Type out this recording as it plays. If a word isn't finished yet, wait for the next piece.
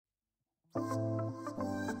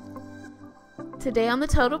Today on the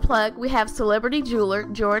Total Plug, we have celebrity jeweler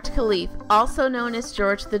George Khalif, also known as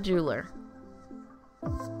George the Jeweler.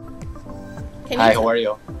 Hi, how are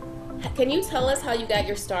you? Can you tell us how you got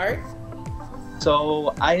your start?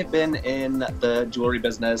 So I have been in the jewelry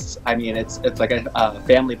business. I mean, it's like a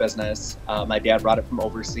family business. My dad brought it from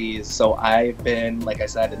overseas, so I've been, like I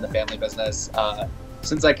said, in the family business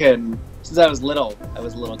since I was little. I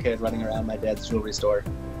was a little kid running around my dad's jewelry store.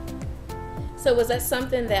 So was that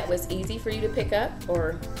something that was easy for you to pick up,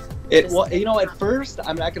 or? Well, you know, at first,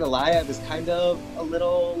 I'm not gonna lie, I was kind of a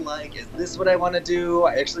little like, is this what I want to do?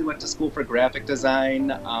 I actually went to school for graphic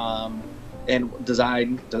design and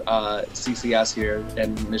design CCS here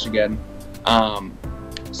in Michigan.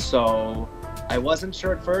 So I wasn't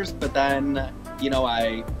sure at first, but then, you know,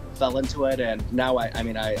 I fell into it, and now I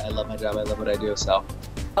love my job. I love what I do. So.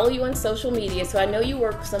 Follow you on social media, so I know you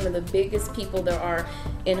work with some of the biggest people there are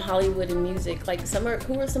in Hollywood and music. Like,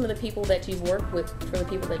 who are some of the people that you've worked with, for the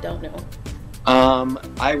people that don't know? Oh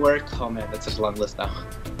man, that's such a long list now.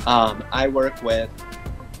 I work with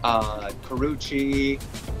Karrueche,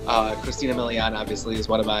 Christina Milian obviously is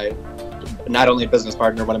one of my, not only a business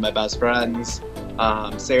partner, one of my best friends.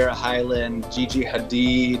 Sarah Hyland, Gigi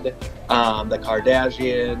Hadid, the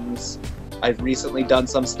Kardashians. I've recently done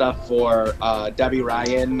some stuff for Debbie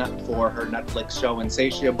Ryan for her Netflix show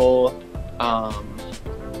Insatiable.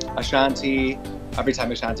 Ashanti, every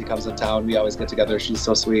time Ashanti comes to town, we always get together. She's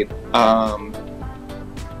so sweet. I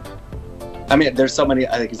mean, there's so many.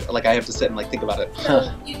 I think I have to sit and think about it.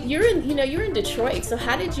 So you're in Detroit. So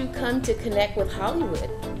how did you come to connect with Hollywood?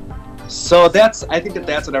 So I think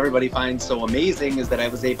that's what everybody finds so amazing, is that I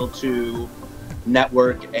was able to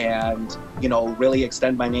network and, you know, really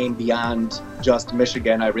extend my name beyond just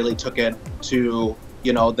Michigan. I really took it to,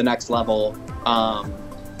 you know, the next level.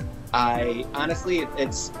 I honestly,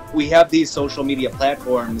 we have these social media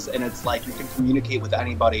platforms, and it's like you can communicate with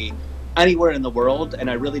anybody anywhere in the world, and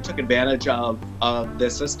I really took advantage of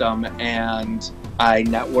this system, and I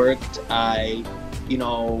networked, I, you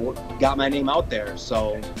know, got my name out there.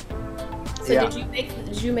 So yeah.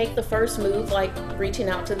 Did you make the first move, like reaching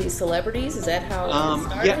out to these celebrities? Is that how it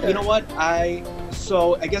started? Yeah, you know what? I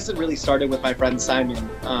guess it really started with my friend Simon.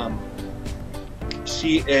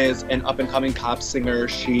 She is an up-and-coming pop singer.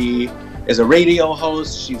 She is a radio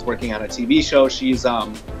host. She's working on a TV show. She's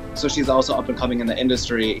also up-and-coming in the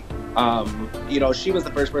industry. You know, she was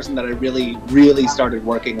the first person that I really started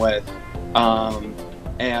working with.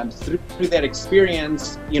 And through that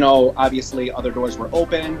experience, you know, obviously other doors were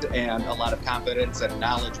opened, and a lot of confidence and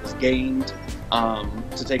knowledge was gained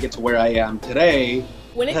to take it to where I am today.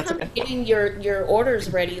 When it comes to getting your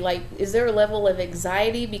orders ready, like, is there a level of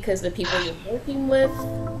anxiety because the people you're working with?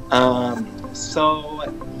 So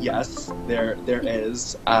yes, there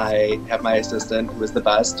is. I have my assistant, who is the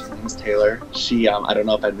best. Her name is Taylor. She, I don't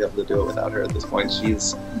know if I'd be able to do it without her at this point.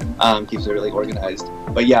 She's keeps me really organized.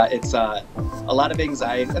 But yeah, it's a lot of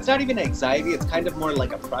anxiety. It's not even anxiety. It's kind of more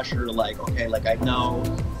like a pressure. Like, okay, like I know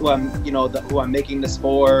who I'm making this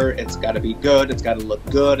for. It's got to be good. It's got to look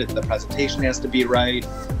good. The presentation has to be right.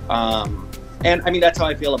 And I mean, that's how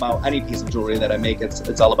I feel about any piece of jewelry that I make.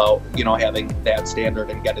 It's all about, you know, having that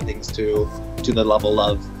standard and getting things to the level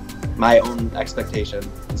of my own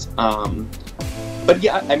expectations. But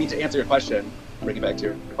yeah, I mean, to answer your question, bring it back to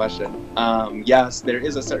your question. Yes, there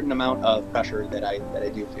is a certain amount of pressure that I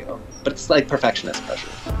do feel, but it's like perfectionist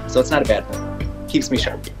pressure, so it's not a bad thing. Keeps me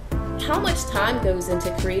sharp. How much time goes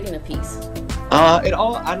into creating a piece? It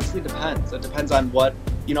all honestly depends. It depends on what,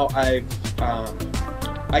 you know, I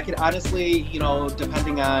can honestly, you know,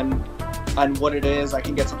 depending on what it is, I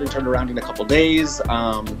can get something turned around in a couple days.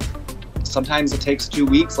 Sometimes it takes 2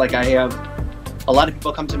 weeks. Like, I have a lot of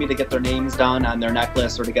people come to me to get their names done on their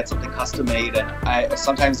necklace or to get something custom made, and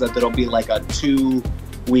sometimes there'll be like a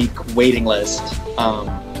 2-week waiting list.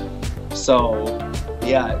 So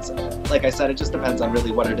yeah, it's like I said, it just depends on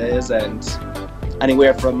really what it is, and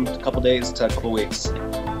anywhere from a couple days to a couple weeks.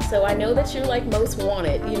 So I know that you're like most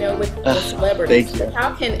wanted, you know, with celebrities. Thank you. But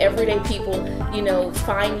how can everyday people, you know,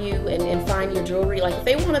 find you and find your jewelry? Like, if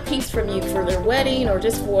they want a piece from you for their wedding or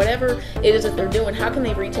just for whatever it is that they're doing, how can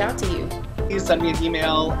they reach out to you? Please send me an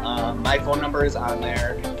email. My phone number is on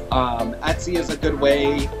there. Etsy is a good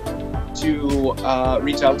way to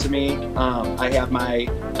reach out to me. I have my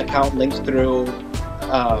account linked through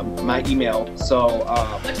my email. So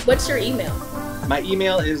what's your email? My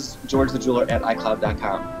email is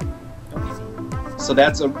georgethejeweler@icloud.com. So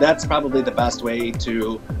that's probably the best way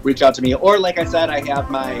to reach out to me. Or, like I said, I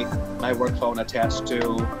have my work phone attached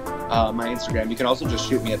to my Instagram. You can also just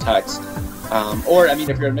shoot me a text. Or, I mean,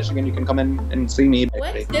 if you're in Michigan, you can come in and see me.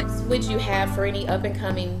 What tips would you have for any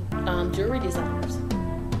up-and-coming jewelry designers?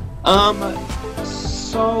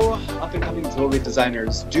 So up-and-coming jewelry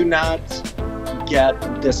designers, do not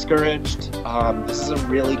get discouraged. This is a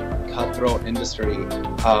really cutthroat industry.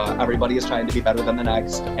 Everybody is trying to be better than the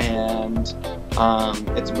next, and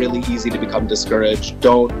it's really easy to become discouraged.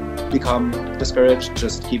 Don't become discouraged.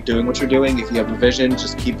 Just keep doing what you're doing. If you have a vision,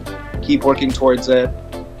 just keep working towards it.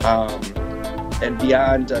 And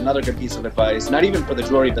beyond, another good piece of advice, not even for the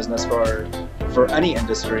jewelry business, for any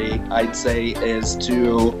industry, I'd say, is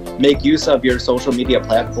to make use of your social media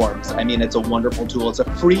platforms. I mean, it's a wonderful tool. It's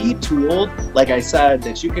a free tool, like I said,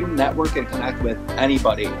 that you can network and connect with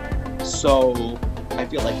anybody. So I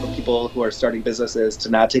feel like for people who are starting businesses to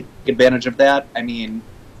not take advantage of that, I mean,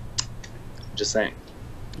 just saying,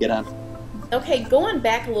 get on. Okay, going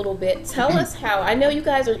back a little bit, tell us how, I know you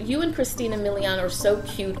and Christina Milian are so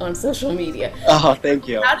cute on social media. Oh, thank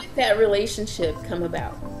you. How did that relationship come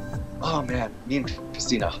about? Oh man, me and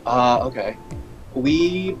Christina. Okay.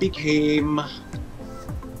 We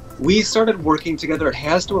started working together. It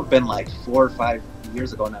has to have been like 4 or 5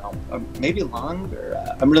 years ago now. Maybe longer.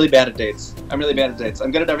 I'm really bad at dates. I'm good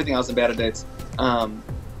at everything else and bad at dates. A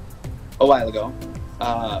while ago,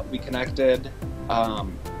 we connected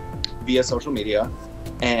via social media,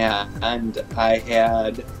 and I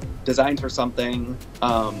had designed her something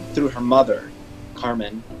through her mother,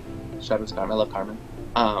 Carmen. Shout out to Carmen. I love Carmen.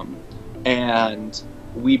 And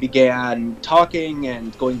we began talking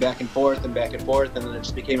and going back and forth, and then it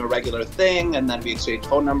just became a regular thing, and then we exchanged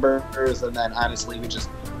phone numbers, and then honestly we just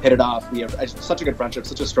hit it off. We have such a good friendship,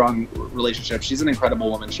 such a strong relationship. She's an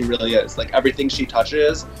incredible woman. She really is. Like, everything she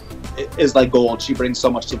touches is like gold. She brings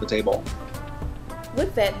so much to the table.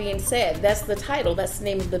 With that being said, that's the title, that's the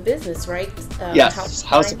name of the business, right? Yes,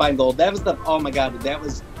 House of Fine Gold. That was oh my God,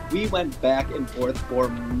 we went back and forth for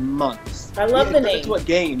months. I love the name. Into a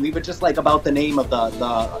game. We would just, like, about the name of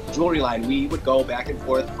the jewelry line, we would go back and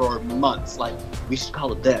forth for months. Like, we should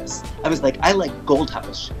call it this. I was like, I like Gold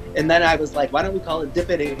House. And then I was like, why don't we call it Dip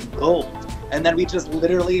It in Gold? And then we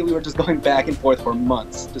were just going back and forth for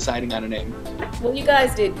months deciding on a name. Well, you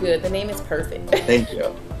guys did good. The name is perfect. Thank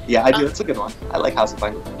you. Yeah, I do. It's a good one. I like House of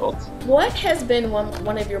Fine Gold. What has been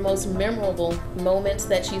one of your most memorable moments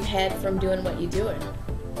that you've had from doing what you're doing?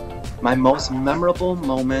 My most memorable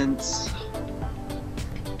moments.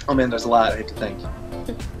 Oh man, there's a lot. I hate to think.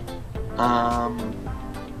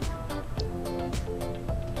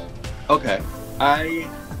 Okay, I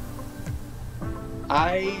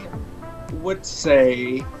would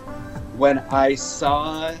say when I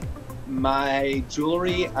saw my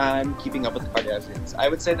jewelry on Keeping Up with the Kardashians, I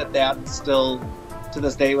would say that still to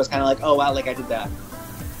this day was kind of like, oh wow, like I did that.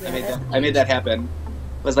 Yeah, I made that happen.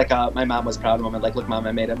 It was like my mom was proud moment, like, look mom,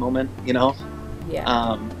 I made it moment, you know?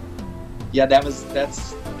 Yeah. Yeah, that's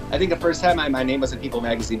I think the first time my name was in People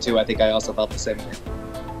magazine too. I think I also felt the same way.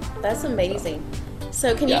 That's amazing.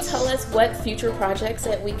 So can you tell us what future projects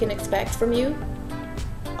that we can expect from you?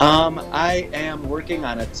 I am working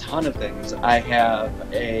on a ton of things. I have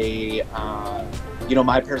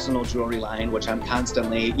my personal jewelry line, which I'm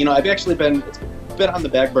constantly, I've actually been on the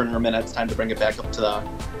back burner a minute. It's time to bring it back up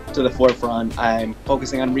to the forefront. I'm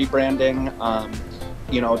focusing on rebranding,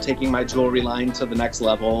 taking my jewelry line to the next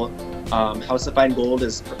level. House of Fine Gold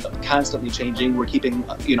is constantly changing. We're keeping,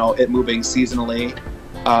 it moving seasonally.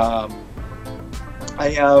 I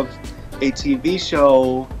have a TV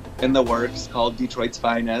show in the works called Detroit's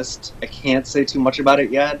Finest. I can't say too much about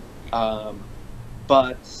it yet,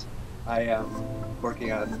 but I am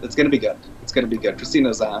working on. It's going to be good.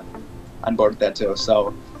 Christina's on board with that too,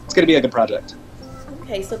 so it's going to be a good project.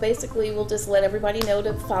 Okay, so basically we'll just let everybody know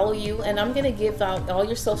to follow you, and I'm going to give out all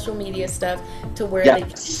your social media stuff to where they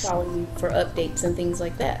can follow you for updates and things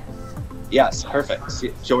like that. Yes, perfect.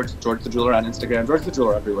 See, George the Jeweler on Instagram, George the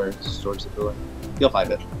Jeweler everywhere. Just George the Jeweler. You'll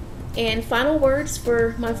find it. And final words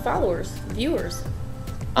for my followers, viewers.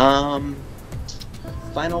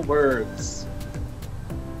 Final words.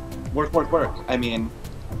 Work. I mean,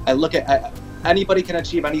 I look at anybody can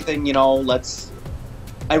achieve anything.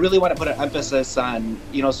 I really want to put an emphasis on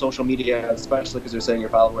social media, especially because you're saying your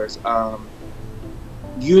followers.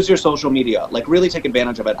 Use your social media. Like, really take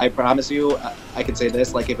advantage of it. I promise you, I could say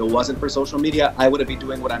this. Like, if it wasn't for social media, I wouldn't be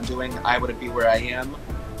doing what I'm doing. I wouldn't be where I am.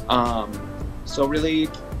 So really.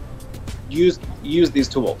 Use these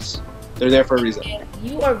tools. They're there for a reason. And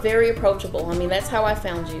you are very approachable. I mean, that's how I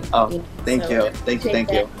found you. Oh, thank you. Thank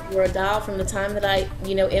you. You were a doll from the time that I,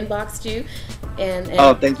 inboxed you. And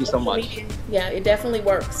thank you so much. Media, yeah, it definitely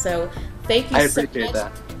works. So thank you so much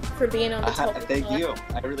that. for being on the Total Thank you.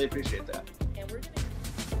 I really appreciate that.